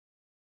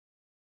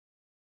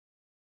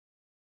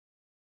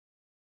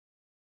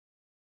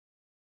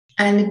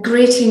and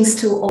greetings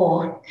to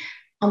all.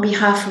 On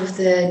behalf of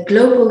the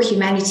Global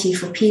Humanity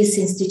for Peace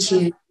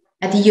Institute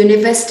at the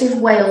University of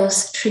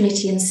Wales,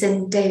 Trinity and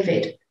St.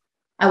 David,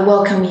 I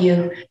welcome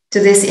you to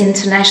this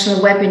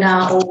international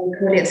webinar, or we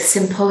call it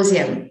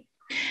symposium.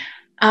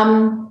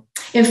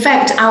 In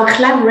fact, our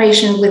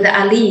collaboration with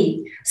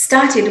Ali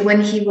started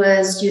when he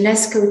was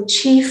UNESCO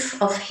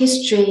Chief of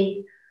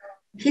History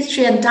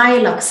and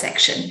Dialogue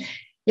section.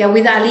 Yeah,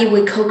 with Ali,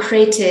 we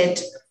co-created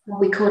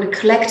what we call the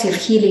Collective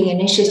Healing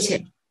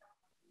Initiative,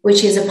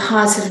 which is a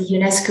part of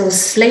UNESCO's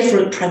Slave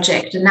Root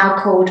project,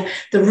 now called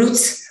the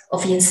Roots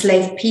of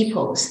Enslaved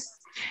Peoples.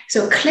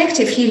 So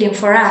collective healing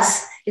for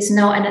us is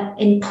now an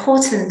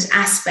important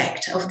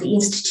aspect of the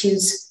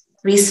Institute's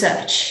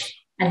research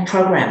and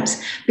programs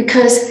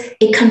because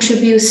it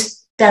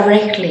contributes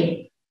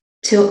directly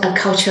to a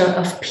culture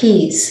of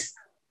peace.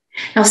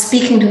 Now,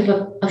 speaking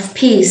of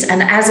peace,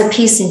 and as a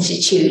Peace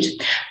Institute,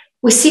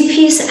 we see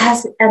peace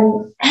as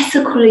an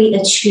ethically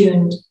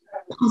attuned,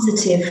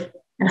 positive,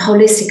 and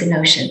holistic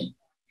notion.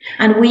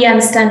 And we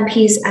understand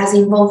peace as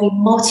involving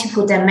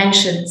multiple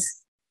dimensions,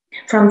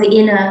 from the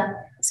inner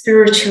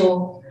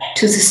spiritual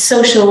to the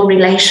social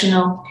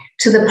relational,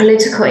 to the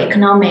political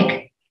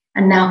economic,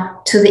 and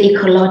now to the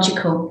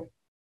ecological.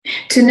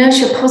 To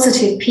nurture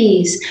positive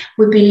peace,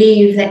 we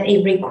believe that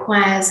it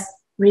requires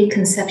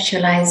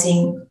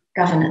reconceptualizing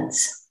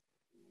governance.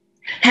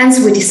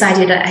 Hence, we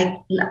decided,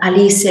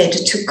 Ali said,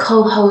 to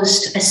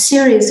co-host a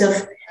series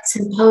of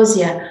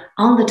symposia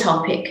on the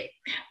topic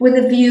with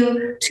a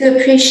view to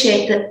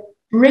appreciate the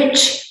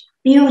rich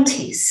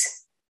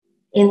beauties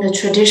in the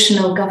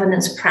traditional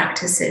governance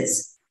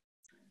practices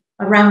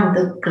around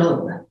the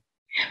globe.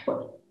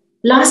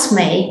 Last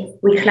May,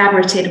 we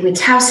collaborated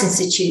with Peace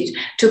Institute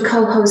to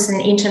co-host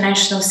an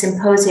international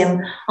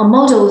symposium on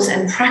models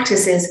and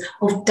practices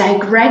of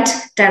direct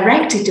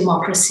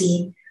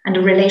democracy and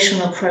a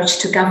relational approach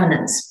to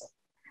governance.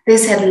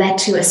 This had led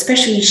to a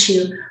special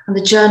issue on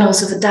the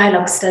Journals of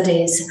Dialogue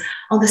Studies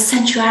on the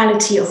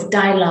centrality of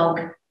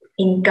dialogue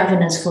in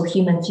governance for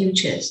human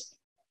futures.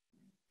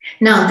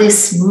 Now,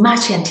 this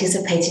much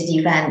anticipated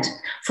event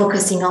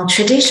focusing on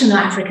traditional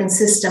African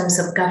systems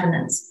of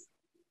governance.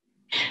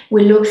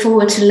 We look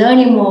forward to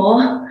learning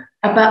more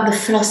about the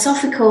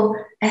philosophical,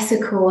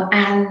 ethical,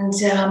 and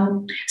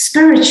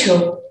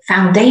spiritual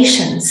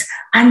foundations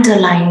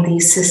underlying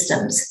these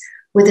systems,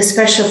 with a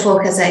special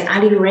focus, as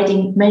Ali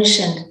already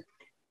mentioned,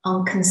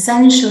 on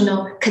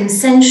consensual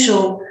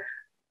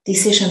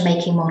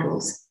decision-making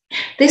models.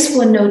 This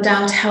will no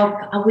doubt help,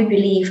 we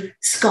believe,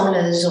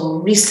 scholars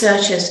or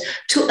researchers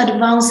to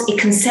advance a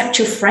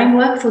conceptual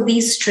framework for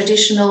these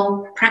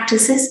traditional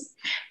practices,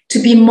 to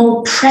be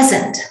more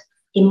present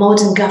in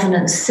modern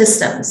governance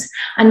systems,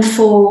 and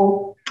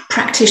for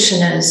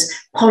practitioners,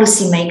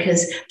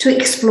 policymakers to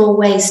explore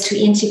ways to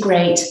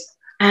integrate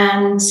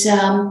and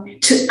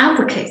to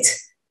advocate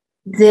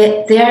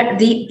the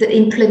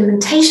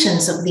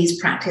implementations of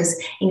these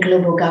practices in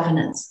global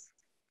governance.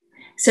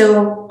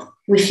 So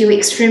we feel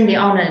extremely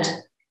honored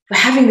for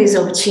having this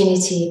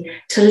opportunity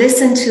to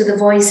listen to the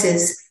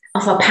voices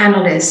of our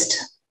panelists,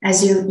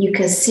 as you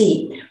can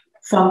see,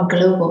 from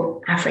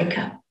global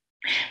Africa.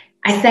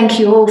 I thank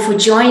you all for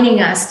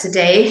joining us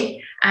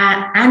today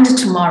and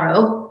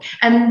tomorrow.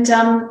 And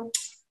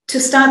to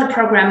start the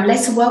program,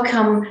 let's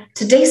welcome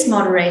today's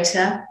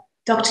moderator,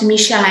 Dr.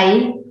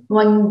 Michael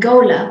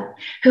Wangola,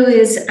 who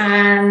is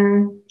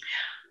an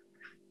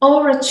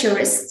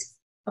oratorist,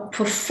 a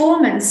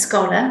performance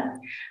scholar,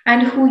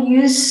 and who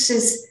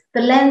uses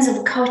the lens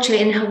of culture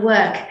in her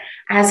work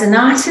as an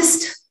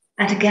artist,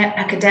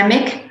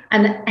 academic,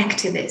 and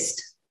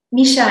activist.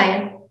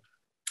 Michael,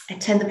 I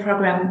turn the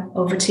program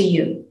over to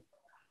you.